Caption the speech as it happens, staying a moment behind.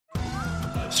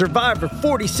Survivor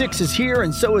 46 is here,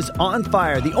 and so is On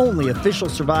Fire, the only official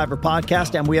Survivor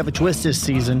podcast, and we have a twist this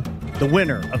season. The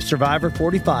winner of Survivor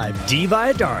 45, Dee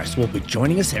Valladares, will be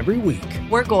joining us every week.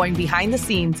 We're going behind the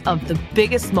scenes of the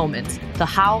biggest moments, the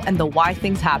how and the why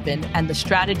things happen, and the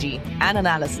strategy and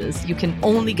analysis you can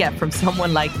only get from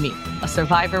someone like me, a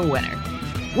Survivor winner.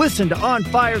 Listen to On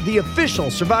Fire, the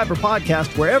official Survivor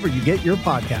podcast, wherever you get your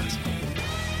podcast.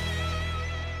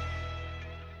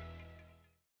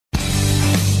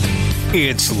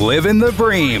 It's Living the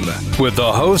Bream with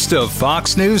the host of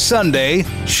Fox News Sunday,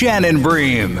 Shannon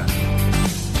Bream.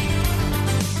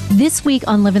 This week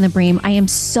on Living the Bream, I am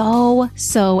so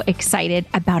excited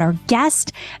about our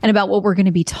guest and about what we're going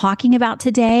to be talking about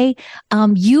today.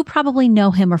 You probably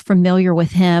know him or familiar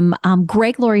with him.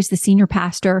 Greg Laurie is the senior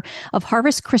pastor of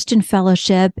Harvest Christian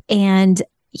Fellowship, and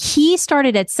he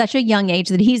started at such a young age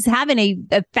that he's having a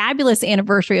fabulous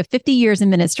anniversary of 50 years in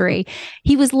ministry.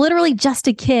 He was literally just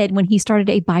a kid when he started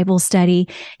a Bible study.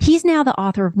 He's now the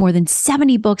author of more than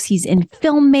 70 books. He's in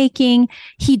filmmaking.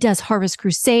 He does Harvest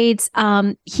Crusades.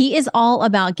 He is all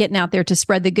about getting out there to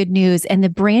spread the good news. And the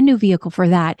brand new vehicle for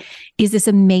that is this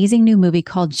amazing new movie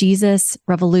called Jesus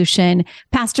Revolution.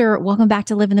 Pastor, welcome back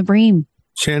to Living the Bream.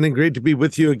 Shannon, great to be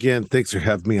with you again. Thanks for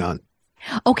having me on.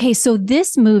 Okay, so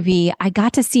this movie, I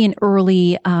got to see an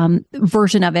early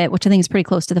version of it, which I think is pretty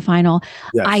close to the final.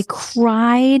 Yes. I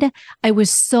cried. I was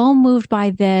so moved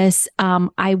by this.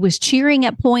 I was cheering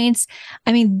at points.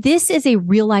 I mean, this is a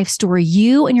real life story.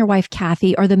 You and your wife,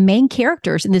 Kathy, are the main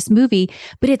characters in this movie,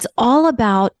 but it's all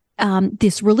about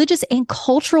this religious and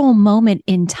cultural moment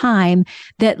in time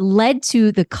that led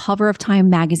to the cover of Time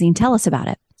magazine. Tell us about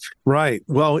it. Right.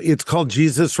 Well, it's called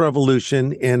Jesus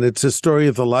Revolution, and it's a story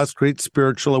of the last great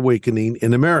spiritual awakening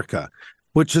in America,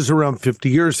 which is around 50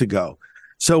 years ago.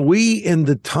 So we, in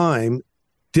the time,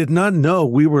 did not know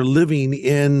we were living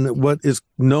in what is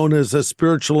known as a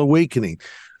spiritual awakening.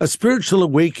 A spiritual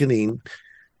awakening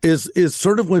is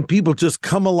sort of when people just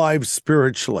come alive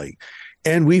spiritually.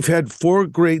 And we've had 4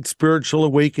 great spiritual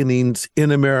awakenings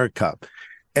in America.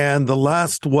 And the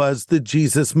last was the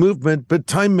Jesus movement. But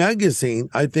Time magazine,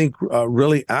 I think,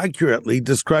 really accurately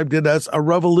described it as a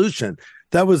revolution.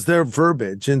 That was their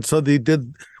verbiage. And so they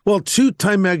did, 2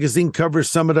 Time magazine covers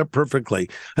sum it up perfectly.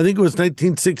 I think it was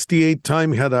 1968.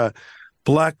 Time had a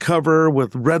black cover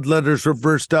with red letters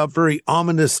reversed out, very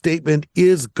ominous statement,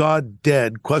 "Is God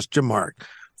dead?" ?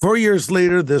 4 years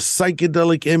later, this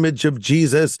psychedelic image of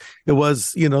Jesus, it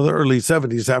was, the early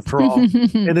 70s after all,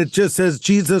 and it just says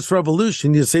Jesus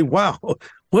Revolution. You say, wow,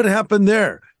 what happened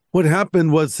there? What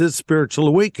happened was this spiritual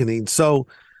awakening. So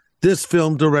this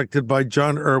film, directed by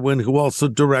John Irwin, who also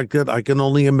directed I Can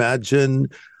Only Imagine,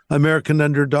 American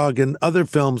Underdog, and other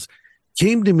films,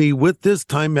 came to me with this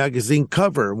Time magazine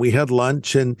cover. We had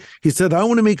lunch, and he said, I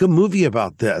want to make a movie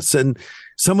about this. And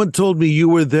someone told me you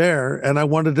were there, and I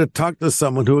wanted to talk to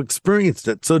someone who experienced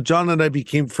it. So John and I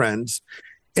became friends.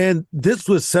 And this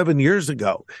was 7 years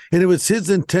ago. And it was his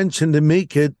intention to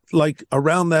make it like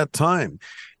around that time.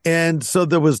 And so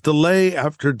there was delay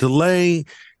after delay.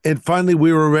 And finally,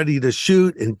 we were ready to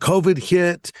shoot, and COVID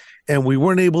hit, and we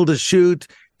weren't able to shoot.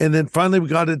 And then finally, we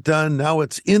got it done. Now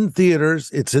it's in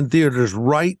theaters. It's in theaters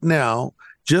right now,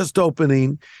 just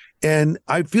opening. And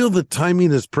I feel the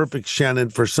timing is perfect,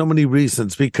 Shannon, for so many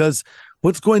reasons, because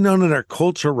what's going on in our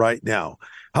culture right now,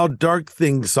 how dark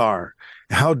things are,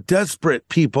 how desperate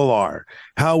people are,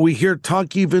 how we hear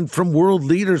talk even from world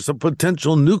leaders of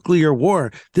potential nuclear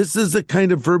war. This is the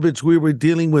kind of verbiage we were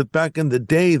dealing with back in the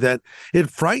day that it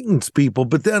frightens people.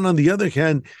 But then on the other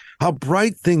hand, how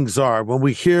bright things are when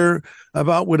we hear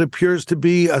about what appears to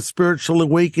be a spiritual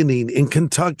awakening in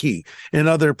Kentucky and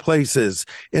other places.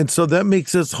 And so that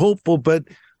makes us hopeful, but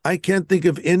I can't think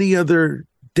of any other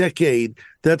decade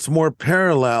that's more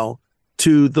parallel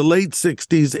to the late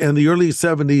 60s and the early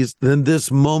 70s than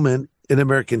this moment in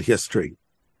American history.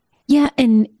 Yeah,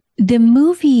 and the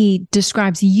movie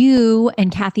describes you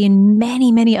and Kathy and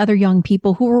many, many other young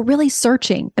people who were really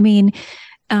searching. I mean,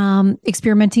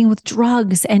 experimenting with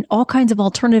drugs and all kinds of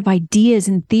alternative ideas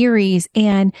and theories,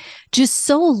 and just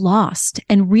so lost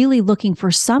and really looking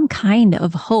for some kind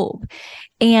of hope.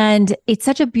 And it's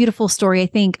such a beautiful story. I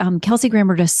think Kelsey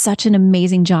Grammer does such an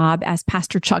amazing job as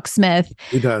Pastor Chuck Smith.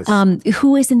 He does.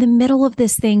 Who is in the middle of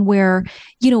this thing where,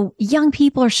 young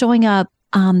people are showing up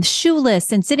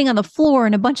shoeless and sitting on the floor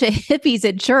and a bunch of hippies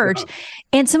at church. Yeah.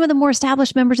 And some of the more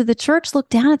established members of the church look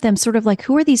down at them sort of like,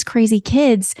 who are these crazy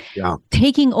kids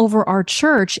taking over our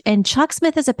church? And Chuck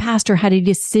Smith, as a pastor, had a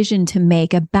decision to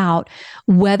make about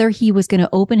whether he was going to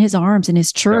open his arms and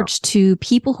his church to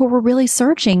people who were really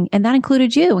searching. And that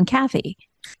included you and Kathy.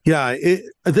 Yeah,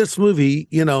 this movie,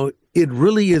 it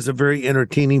really is a very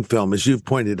entertaining film, as you've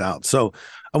pointed out. So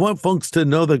I want folks to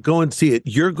know that go and see it.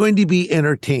 You're going to be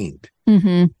entertained.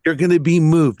 Mm-hmm. You're going to be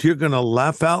moved. You're going to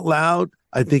laugh out loud.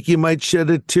 I think you might shed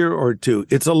a tear or two.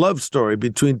 It's a love story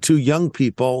between two young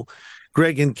people,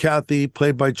 Greg and Kathy,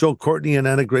 played by Joel Courtney and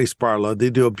Anna Grace Barlow. They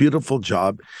do a beautiful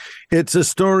job. It's a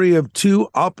story of two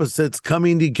opposites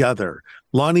coming together.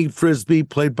 Lonnie Frisbee,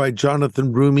 played by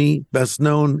Jonathan Rumi, best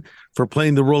known for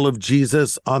playing the role of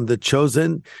Jesus on The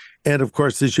Chosen. And of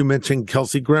course, as you mentioned,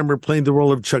 Kelsey Grammer playing the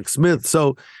role of Chuck Smith.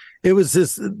 So it was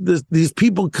these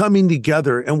people coming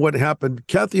together. And what happened,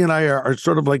 Kathy and I are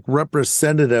sort of like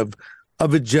representative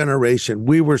of a generation.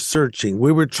 We were searching.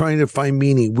 We were trying to find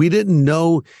meaning. We didn't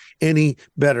know any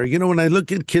better. You know, when I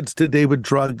look at kids today with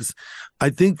drugs, I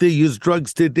think they use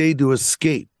drugs today to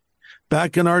escape.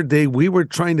 Back in our day, we were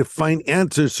trying to find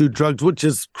answers through drugs, which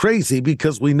is crazy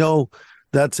because we know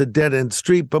that's a dead-end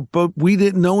street, but we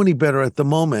didn't know any better at the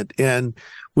moment. And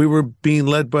we were being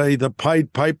led by the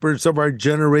Pied Pipers of our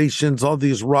generations, all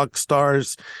these rock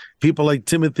stars, people like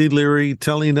Timothy Leary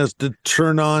telling us to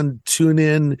turn on, tune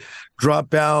in,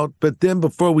 drop out. But then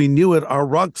before we knew it, our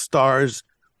rock stars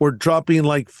were dropping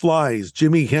like flies.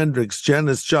 Jimi Hendrix,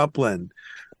 Janis Joplin,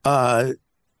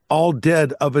 all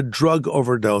dead of a drug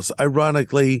overdose,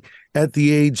 ironically, at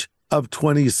the age of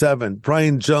 27.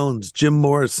 Brian Jones, Jim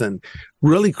Morrison,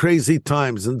 really crazy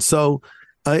times. And so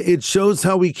it shows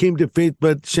how we came to faith.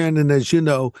 But Shannon, as you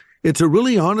know, it's a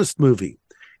really honest movie.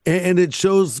 And it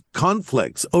shows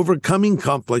conflicts, overcoming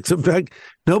conflicts. In fact,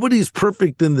 nobody's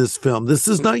perfect in this film. This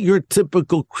is not your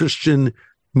typical Christian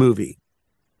movie.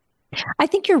 I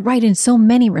think you're right in so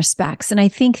many respects. And I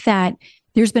think that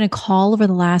there's been a call over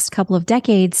the last couple of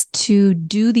decades to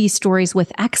do these stories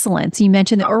with excellence. You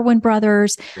mentioned the Irwin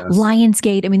brothers, yes.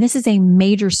 Lionsgate. I mean, this is a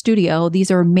major studio. These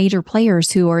are major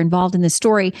players who are involved in this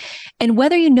story. And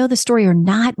whether you know the story or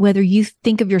not, whether you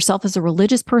think of yourself as a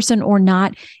religious person or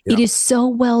not, it is so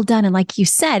well done. And like you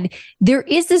said, there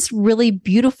is this really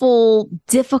beautiful,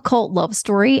 difficult love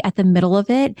story at the middle of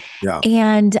it. Yeah.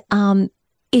 And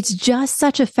it's just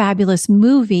such a fabulous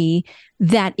movie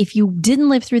that if you didn't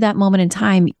live through that moment in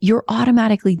time, you're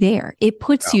automatically there. It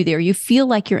puts you there. You feel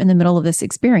like you're in the middle of this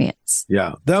experience.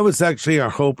 Yeah, that was actually our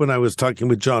hope when I was talking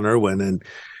with John Irwin, and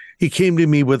he came to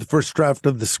me with the first draft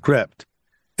of the script.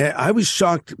 And I was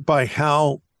shocked by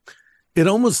how it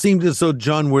almost seemed as though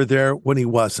John were there when he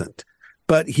wasn't.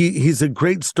 But he's a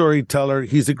great storyteller.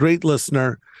 He's a great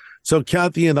listener. So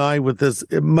Kathy and I, with as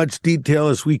much detail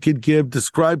as we could give,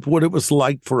 described what it was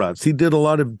like for us. He did a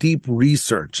lot of deep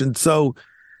research. And so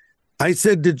I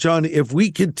said to John, if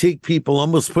we could take people,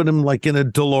 almost put them like in a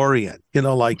DeLorean,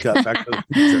 like Back to the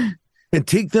Future, and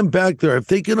take them back there, if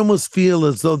they could almost feel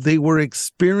as though they were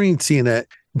experiencing it,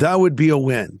 that would be a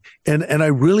win. And I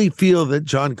really feel that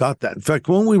John got that. In fact,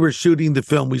 when we were shooting the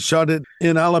film, we shot it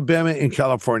in Alabama and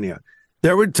California.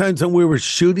 There were times when we were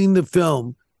shooting the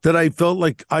film that I felt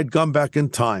like I'd gone back in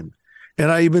time.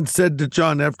 And I even said to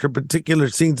John after particular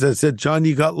scenes, I said, John,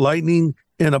 you got lightning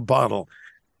in a bottle.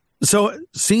 So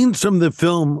scenes from the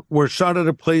film were shot at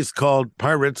a place called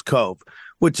Pirates Cove,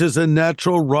 which is a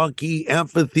natural rocky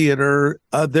amphitheater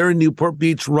there in Newport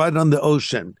Beach, right on the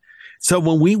ocean. So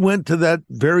when we went to that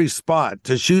very spot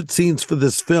to shoot scenes for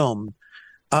this film,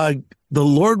 the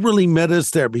Lord really met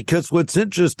us there, because what's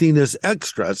interesting is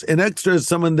extras. And extra is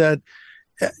someone that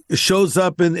shows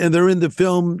up and they're in the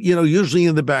film, usually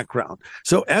in the background.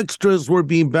 So extras were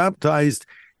being baptized,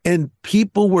 and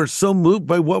people were so moved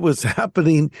by what was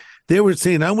happening. They were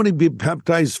saying, I want to be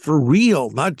baptized for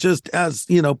real, not just as,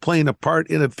 playing a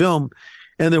part in a film.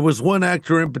 And there was one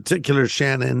actor in particular,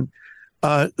 Shannon,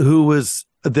 who was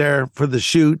there for the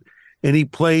shoot, and he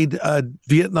played a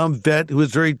Vietnam vet who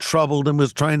was very troubled and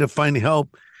was trying to find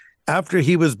help. After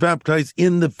he was baptized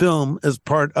in the film as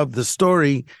part of the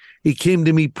story, he came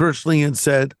to me personally and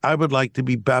said, I would like to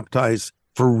be baptized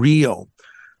for real.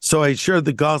 So I shared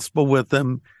the gospel with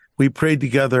him. We prayed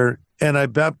together and I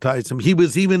baptized him. He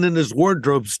was even in his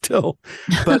wardrobe still,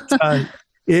 but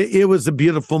it was a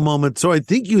beautiful moment. So I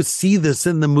think you see this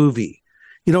in the movie.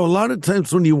 A lot of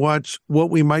times when you watch what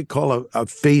we might call a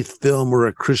faith film or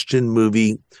a Christian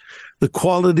movie, the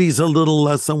quality's a little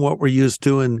less than what we're used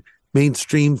to in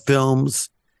mainstream films.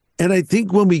 And I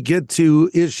think when we get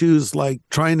to issues like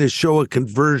trying to show a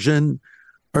conversion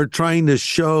or trying to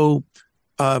show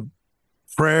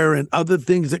prayer and other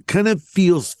things, it kind of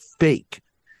feels fake.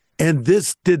 And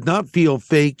this did not feel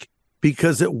fake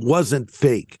because it wasn't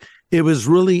fake. It was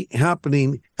really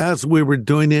happening as we were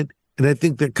doing it. And I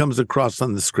think that comes across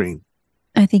on the screen.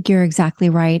 I think you're exactly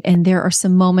right. And there are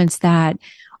some moments that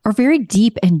are very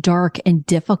deep and dark and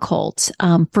difficult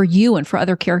for you and for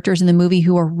other characters in the movie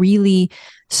who are really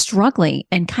struggling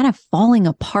and kind of falling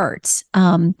apart.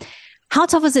 How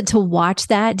tough was it to watch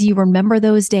that? Do you remember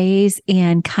those days?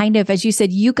 And kind of, as you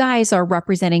said, you guys are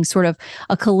representing sort of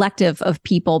a collective of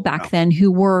people back then who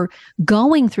were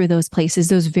going through those places,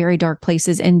 those very dark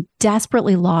places, and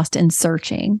desperately lost and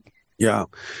searching. Yeah.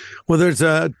 Well, there's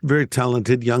a very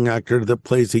talented young actor that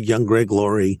plays a young Greg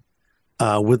Laurie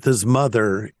with his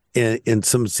mother in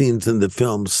some scenes in the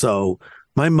film. So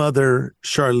my mother,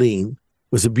 Charlene,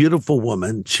 was a beautiful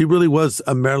woman. She really was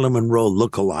a Marilyn Monroe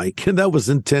lookalike, and that was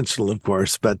intentional, of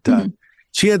course, but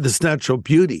she had this natural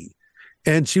beauty,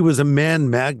 and she was a man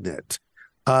magnet.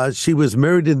 She was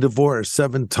married and divorced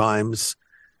 7 times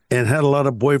and had a lot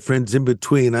of boyfriends in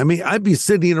between. I mean, I'd be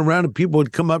sitting around and people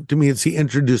would come up to me and say,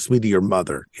 introduce me to your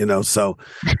mother, so.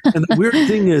 And the weird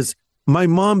thing is, my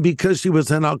mom, because she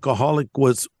was an alcoholic,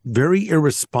 was very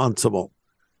irresponsible.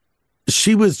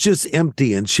 She was just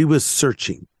empty and she was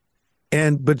searching.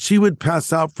 But she would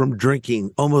pass out from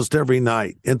drinking almost every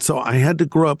night. And so I had to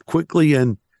grow up quickly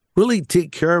and really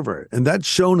take care of her. And that's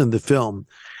shown in the film.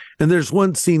 And there's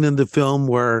one scene in the film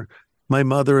where my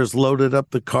mother has loaded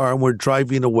up the car and we're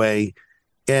driving away.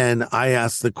 And I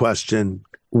asked the question,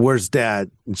 where's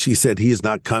Dad? And she said, he's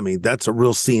not coming. That's a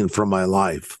real scene from my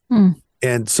life.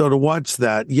 And so to watch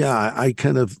that, I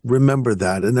kind of remember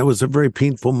that. And that was a very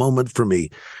painful moment for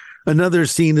me. Another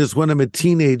scene is when I'm a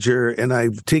teenager and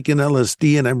I've taken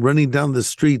LSD and I'm running down the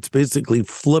streets, basically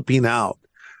flipping out.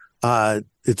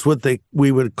 It's what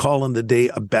we would call in the day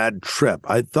a bad trip.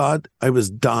 I thought I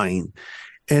was dying.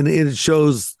 And it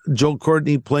shows Joel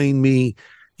Courtney playing me,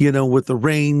 with the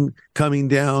rain coming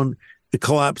down,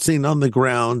 collapsing on the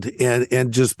ground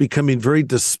and just becoming very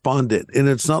despondent. And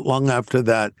it's not long after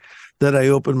that I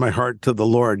opened my heart to the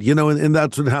Lord, and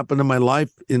that's what happened in my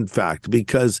life, in fact,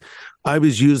 because I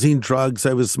was using drugs.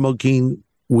 I was smoking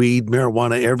weed,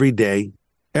 marijuana every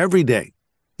day,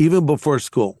 even before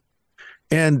school.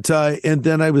 And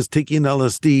then I was taking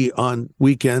LSD on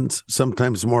weekends,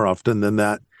 sometimes more often than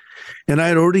that. And I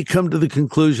had already come to the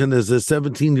conclusion as a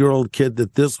 17-year-old kid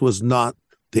that this was not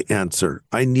the answer.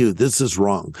 I knew this is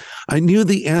wrong. I knew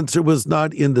the answer was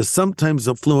not in the sometimes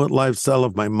affluent lifestyle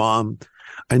of my mom.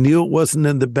 I knew it wasn't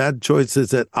in the bad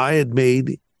choices that I had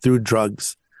made through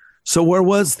drugs. So where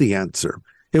was the answer?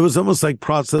 It was almost like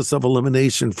process of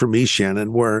elimination for me,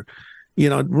 Shannon, where,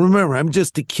 remember, I'm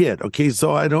just a kid, okay?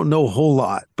 So I don't know a whole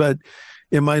lot. But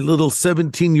in my little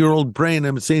 17-year-old brain,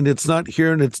 I'm saying it's not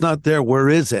here and it's not there. Where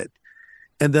is it?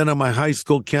 And then on my high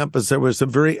school campus, there were some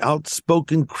very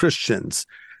outspoken Christians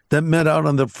that met out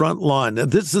on the front lawn. Now,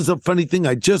 this is a funny thing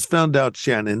I just found out,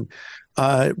 Shannon,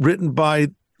 written by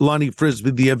Lonnie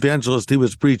Frisbee, the evangelist who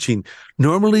was preaching.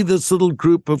 Normally, this little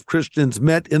group of Christians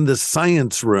met in the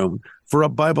science room for a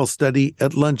Bible study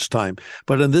at lunchtime.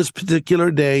 But on this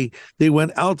particular day, they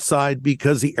went outside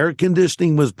because the air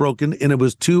conditioning was broken and it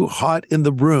was too hot in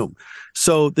the room.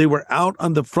 So they were out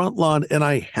on the front lawn and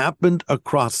I happened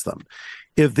across them.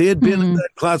 If they had been in that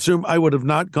classroom, I would have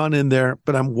not gone in there,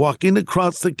 but I'm walking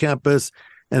across the campus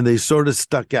and they sort of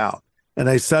stuck out. And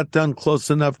I sat down close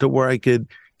enough to where I could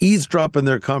eavesdrop in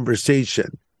their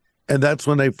conversation. And that's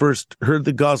when I first heard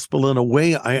the gospel in a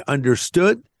way I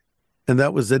understood. And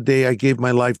that was the day I gave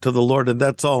my life to the Lord. And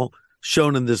that's all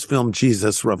shown in this film,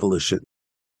 Jesus Revolution.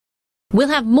 We'll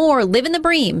have more Live in the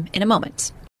Bream in a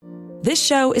moment. This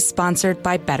show is sponsored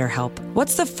by BetterHelp.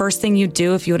 What's the first thing you'd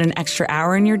do if you had an extra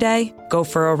hour in your day? Go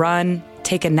for a run,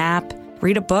 take a nap,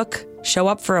 read a book, show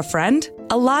up for a friend?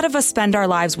 A lot of us spend our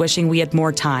lives wishing we had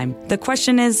more time. The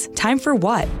question is, time for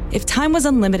what? If time was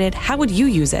unlimited, how would you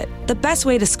use it? The best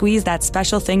way to squeeze that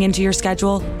special thing into your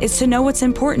schedule is to know what's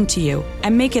important to you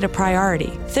and make it a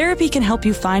priority. Therapy can help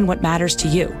you find what matters to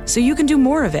you so you can do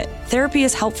more of it. Therapy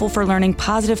is helpful for learning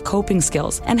positive coping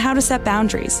skills and how to set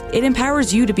boundaries. It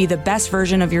empowers you to be the best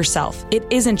version of yourself. It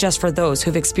isn't just for those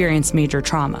who've experienced major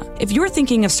trauma. If you're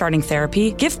thinking of starting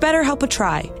therapy, give BetterHelp a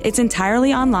try. It's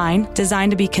entirely online,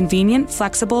 designed to be convenient,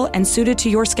 flexible, and suited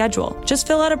to your schedule. Just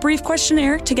fill out a brief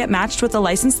questionnaire to get matched with a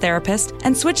licensed therapist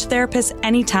and switch therapists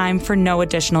anytime for no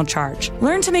additional charge.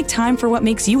 Learn to make time for what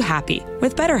makes you happy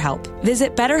with BetterHelp.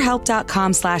 Visit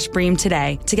betterhelp.com/Bream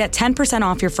today to get 10%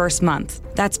 off your first month.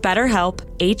 That's BetterHelp,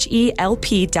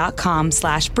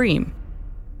 HELP.com/Bream.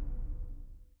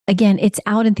 Again, it's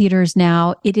out in theaters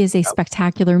now. It is a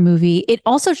spectacular movie. It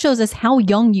also shows us how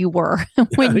young you were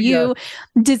when you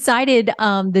decided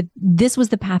that this was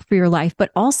the path for your life,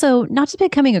 but also not just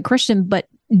becoming a Christian, but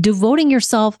devoting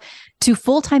yourself to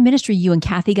full-time ministry. You and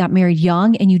Kathy got married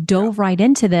young and you dove right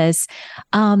into this.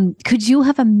 Could you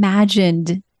have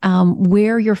imagined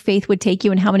where your faith would take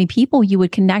you and how many people you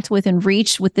would connect with and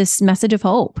reach with this message of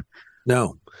hope.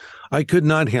 No, I could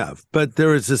not have. But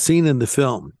there is a scene in the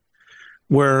film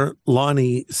where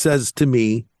Lonnie says to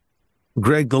me,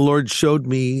 Greg, the Lord showed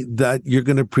me that you're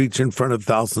going to preach in front of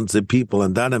thousands of people.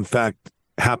 And that, in fact,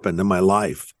 happened in my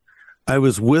life. I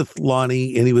was with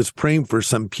Lonnie and he was praying for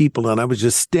some people and I was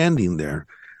just standing there.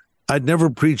 I'd never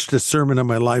preached a sermon in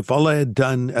my life. All I had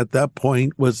done at that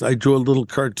point was I drew a little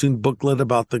cartoon booklet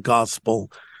about the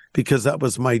gospel because that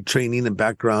was my training and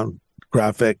background,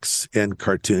 graphics and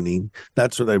cartooning.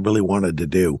 That's what I really wanted to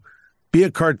do, be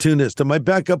a cartoonist. And my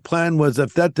backup plan was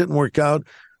if that didn't work out,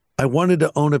 I wanted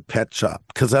to own a pet shop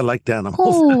because I liked animals.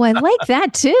 Oh, I like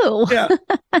that too. Yeah.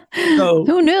 So,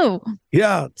 who knew?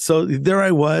 Yeah. So there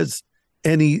I was.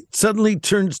 And he suddenly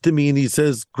turns to me and he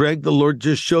says, Greg, the Lord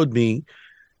just showed me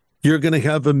you're going to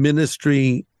have a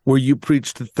ministry where you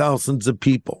preach to thousands of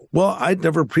people. Well, I'd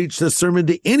never preached a sermon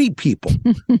to any people.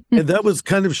 And that was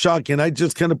kind of shocking. I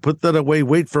just kind of put that away,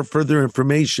 wait for further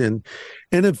information.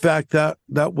 And in fact, that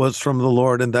was from the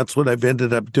Lord. And that's what I've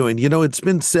ended up doing. You know, it's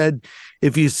been said,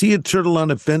 if you see a turtle on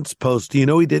a fence post, you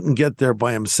know he didn't get there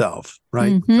by himself,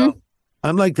 right? Mm-hmm. So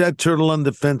I'm like that turtle on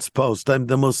the fence post. I'm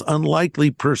the most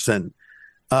unlikely person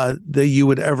that you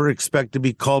would ever expect to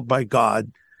be called by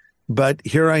God. But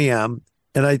here I am.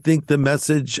 And I think the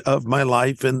message of my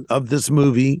life and of this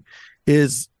movie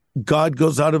is God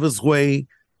goes out of his way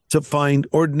to find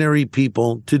ordinary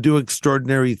people to do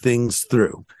extraordinary things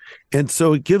through. And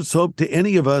so it gives hope to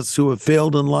any of us who have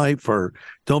failed in life or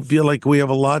don't feel like we have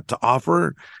a lot to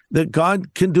offer, that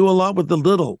God can do a lot with the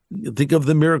little. You think of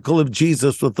the miracle of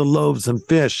Jesus with the loaves and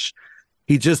fish.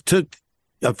 He just took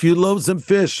a few loaves and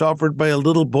fish offered by a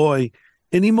little boy,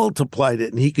 and he multiplied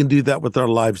it, and he can do that with our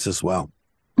lives as well.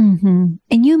 Mm-hmm.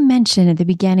 And you mentioned at the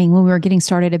beginning when we were getting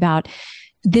started about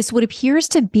this, what appears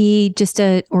to be just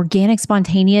a organic,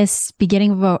 spontaneous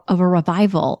beginning of a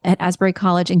revival at Asbury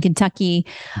College in Kentucky.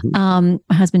 Mm-hmm.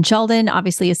 My husband Sheldon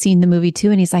obviously has seen the movie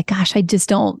too, and he's like, "Gosh,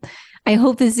 I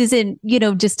hope this isn't,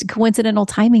 just coincidental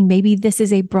timing. Maybe this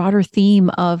is a broader theme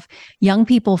of young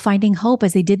people finding hope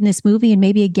as they did in this movie, and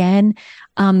maybe again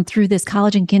through this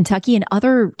college in Kentucky and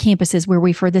other campuses where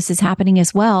we've heard this is happening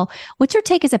as well." What's your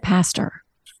take as a pastor?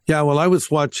 Yeah, well, I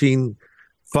was watching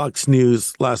Fox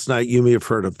News last night. You may have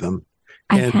heard of them.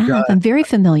 I have. I'm very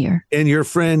familiar. And your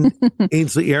friend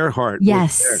Ainsley Earhart.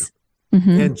 Yes.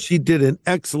 Mm-hmm. And she did an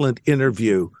excellent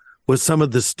interview with some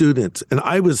of the students. And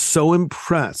I was so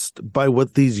impressed by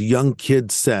what these young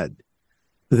kids said.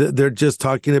 They're just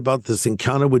talking about this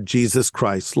encounter with Jesus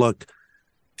Christ. Look,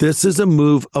 this is a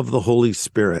move of the Holy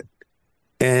Spirit.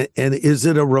 And is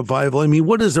it a revival? I mean,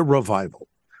 what is a revival?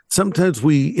 Sometimes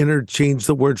we interchange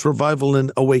the words revival and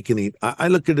awakening. I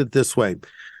look at it this way.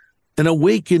 An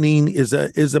awakening is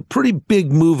a pretty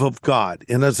big move of God.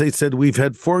 And as I said, we've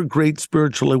had 4 great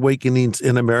spiritual awakenings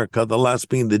in America, the last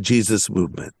being the Jesus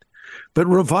movement. But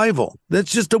revival,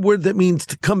 that's just a word that means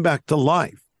to come back to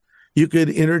life. You could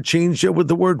interchange it with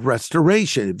the word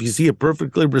restoration. If you see a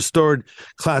perfectly restored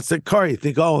classic car, you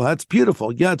think, oh, that's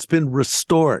beautiful. Yeah, it's been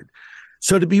restored.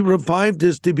 So to be revived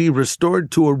is to be restored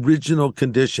to original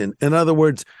condition. In other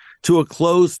words, to a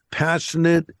close,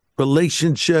 passionate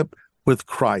relationship with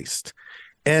Christ.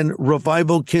 And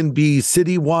revival can be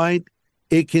citywide,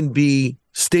 it can be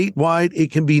statewide,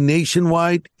 it can be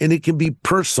nationwide, and it can be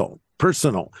personal.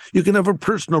 You can have a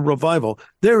personal revival.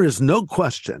 There is no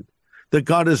question that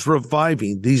God is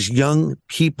reviving these young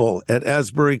people at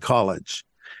Asbury College.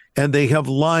 And they have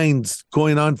lines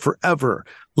going on forever.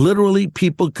 Literally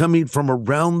people coming from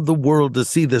around the world to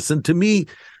see this. And to me,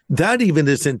 that even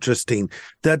is interesting,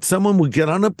 that someone would get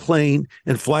on a plane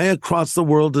and fly across the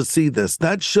world to see this.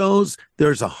 That shows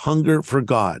there's a hunger for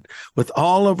God. With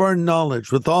all of our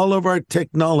knowledge, with all of our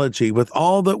technology, with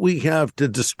all that we have to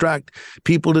distract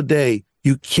people today,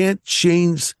 you can't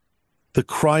change the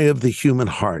cry of the human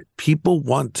heart. People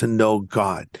want to know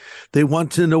God. They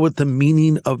want to know what the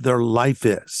meaning of their life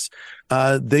is.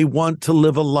 They want to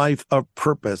live a life of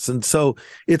purpose. And so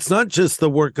it's not just the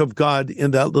work of God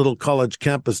in that little college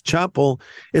campus chapel.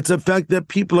 It's the fact that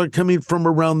people are coming from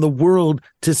around the world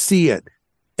to see it.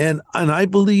 And I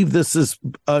believe this is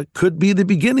could be the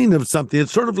beginning of something.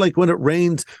 It's sort of like when it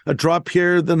rains, a drop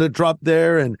here, then a drop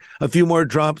there, and a few more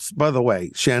drops. By the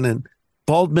way, Shannon,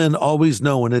 bald men always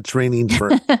know when it's raining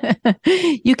first.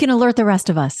 You can alert the rest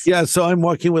of us. Yeah, so I'm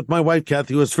walking with my wife,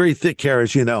 Kathy, who has very thick hair,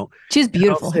 as you know. She's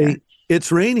beautiful. I'll say, it's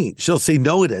raining. She'll say,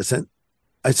 no, it isn't.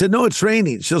 I said, no, it's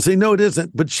raining. She'll say, no, it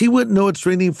isn't. But she wouldn't know it's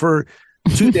raining for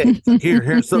 2 days.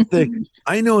 Hair's so thick.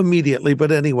 I know immediately.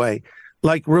 But anyway,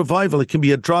 like revival. It can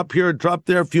be a drop here, a drop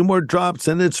there, a few more drops,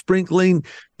 and it's sprinkling.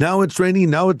 Now it's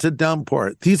raining. Now it's a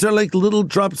downpour. These are like little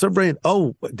drops of rain.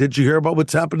 Oh, did you hear about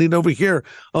what's happening over here?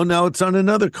 Oh, now it's on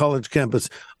another college campus.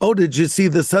 Oh, did you see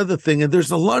this other thing? And there's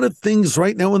a lot of things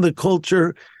right now in the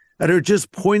culture that are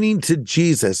just pointing to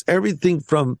Jesus. Everything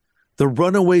from the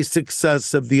runaway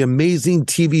success of the amazing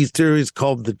TV series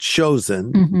called The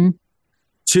Chosen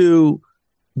to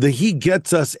the He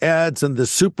Gets Us ads and the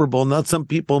Super Bowl. Now, some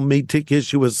people may take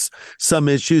issue with some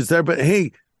issues there, but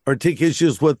hey, or take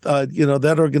issues with,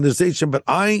 that organization. But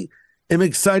I am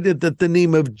excited that the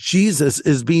name of Jesus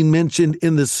is being mentioned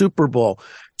in the Super Bowl,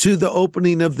 to the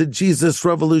opening of the Jesus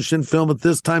Revolution film, at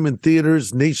this time in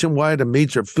theaters nationwide, a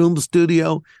major film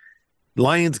studio.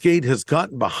 Lionsgate has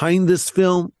gotten behind this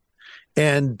film,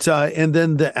 and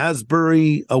then the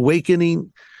Asbury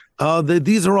Awakening.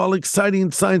 These are all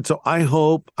exciting signs. So I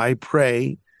hope, I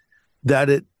pray that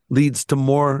it leads to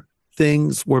more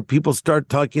things where people start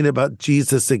talking about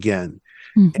Jesus again.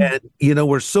 And,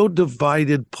 we're so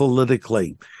divided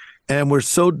politically, and we're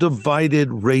so divided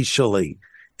racially.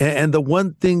 And the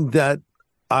one thing that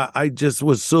I just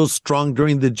was so strong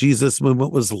during the Jesus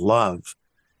movement was love.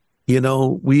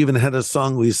 We even had a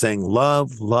song we sang,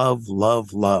 love, love,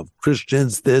 love, love.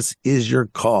 Christians, this is your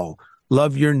call.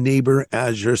 Love your neighbor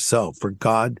as yourself, for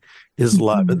God is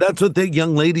love. And that's what that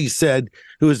young lady said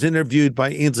who was interviewed by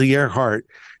Ainsley Earhart.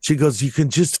 She goes, you can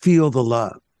just feel the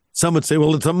love. Some would say,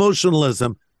 well, it's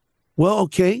emotionalism. Well,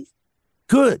 okay,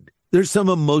 good. There's some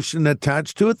emotion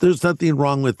attached to it. There's nothing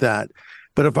wrong with that.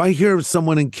 But if I hear of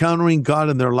someone encountering God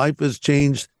and their life has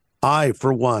changed, I,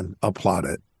 for one, applaud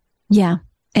it. Yeah.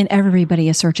 And everybody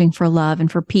is searching for love and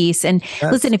for peace. And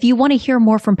listen, if you want to hear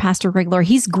more from Pastor Greg Laurie,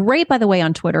 he's great, by the way,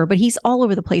 on Twitter, but he's all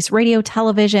over the place, radio,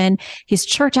 television, his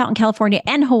church out in California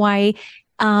and Hawaii.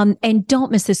 And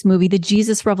don't miss this movie, The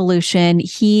Jesus Revolution.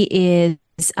 He is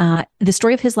the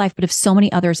story of his life, but of so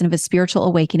many others and of his spiritual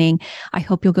awakening. I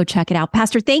hope you'll go check it out.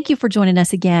 Pastor, thank you for joining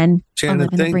us again. Shannon,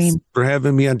 thanks for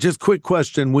having me on. Just quick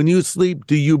question. When you sleep,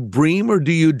 do you bream or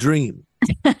do you dream?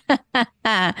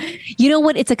 You know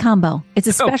what? It's a combo. It's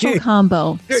a special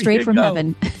combo straight from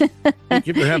heaven. Thank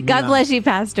you for having me. God bless you,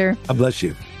 Pastor. God bless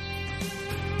you.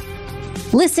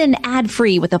 Listen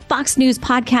ad-free with a Fox News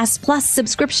Podcast Plus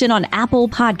subscription on Apple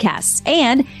Podcasts.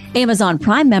 And Amazon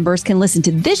Prime members can listen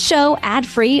to this show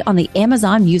ad-free on the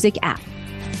Amazon Music app.